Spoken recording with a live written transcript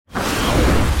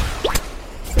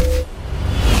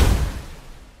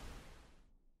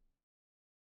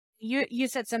You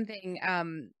said something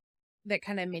that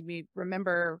kind of made me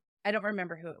remember. I don't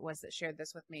remember who it was that shared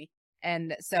this with me.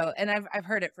 And so, and I've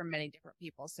heard it from many different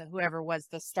people. So whoever was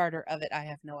the starter of it, I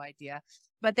have no idea.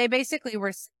 But they basically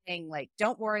were saying, like,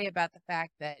 don't worry about the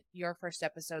fact that your first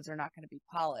episodes are not going to be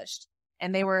polished.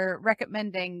 And they were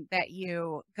recommending that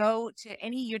you go to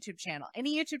any YouTube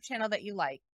channel that you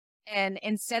like. And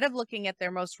instead of looking at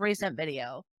their most recent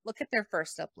video, look at their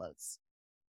first uploads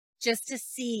just to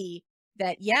see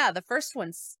that, yeah, the first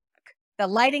one's the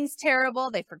lighting's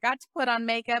terrible. They forgot to put on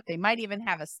makeup. They might even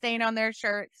have a stain on their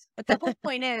shirt. But the whole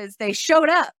point is they showed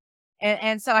up.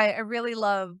 And so I really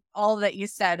love all that you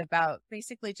said about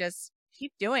basically just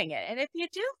keep doing it. And if you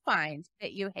do find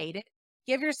that you hate it,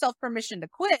 give yourself permission to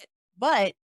quit,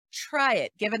 but try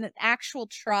it, give it an actual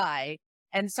try.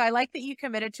 And so I like that you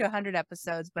committed to 100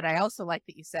 episodes, but I also like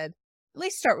that you said, at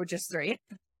least start with just 3.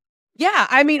 Yeah,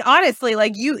 I mean, honestly,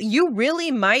 like you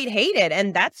really might hate it,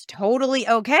 and that's totally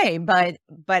okay. But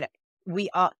we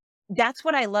all that's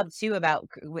what I love too about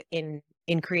in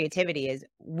creativity is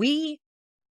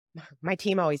my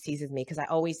team always teases me because I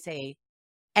always say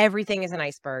everything is an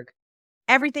iceberg.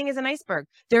 Everything is an iceberg.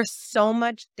 There's so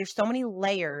many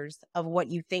layers of what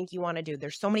you think you want to do.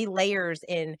 There's so many layers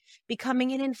in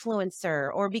becoming an influencer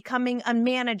or becoming a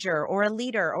manager or a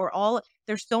leader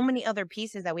there's so many other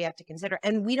pieces that we have to consider.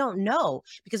 And we don't know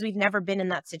because we've never been in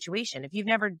that situation. If you've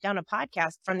never done a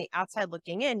podcast from the outside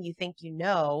looking in, you think,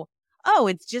 oh,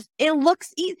 it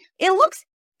looks easy. It looks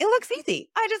easy.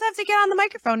 I just have to get on the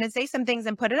microphone and say some things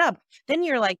and put it up. Then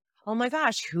you're like, oh my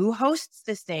gosh, who hosts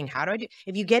this thing? How do I do?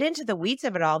 If you get into the weeds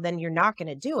of it all, then you're not going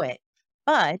to do it.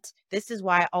 But this is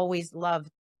why I always love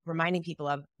reminding people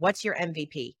of what's your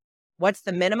MVP? What's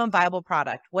the minimum viable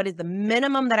product? What is the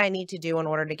minimum that I need to do in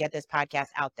order to get this podcast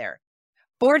out there?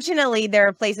 Fortunately, there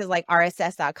are places like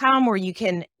rss.com where you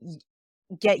can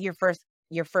get your first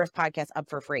podcast up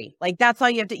for free. Like that's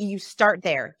all you have to, you start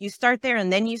there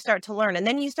and then you start to learn and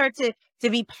then you start to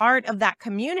be part of that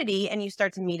community and you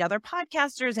start to meet other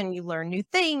podcasters and you learn new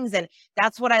things. And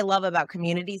that's what I love about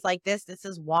communities like this. This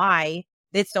is why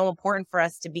it's so important for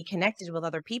us to be connected with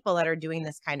other people that are doing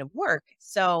this kind of work.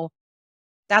 So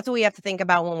that's what we have to think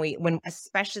about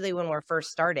especially when we're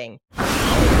first starting.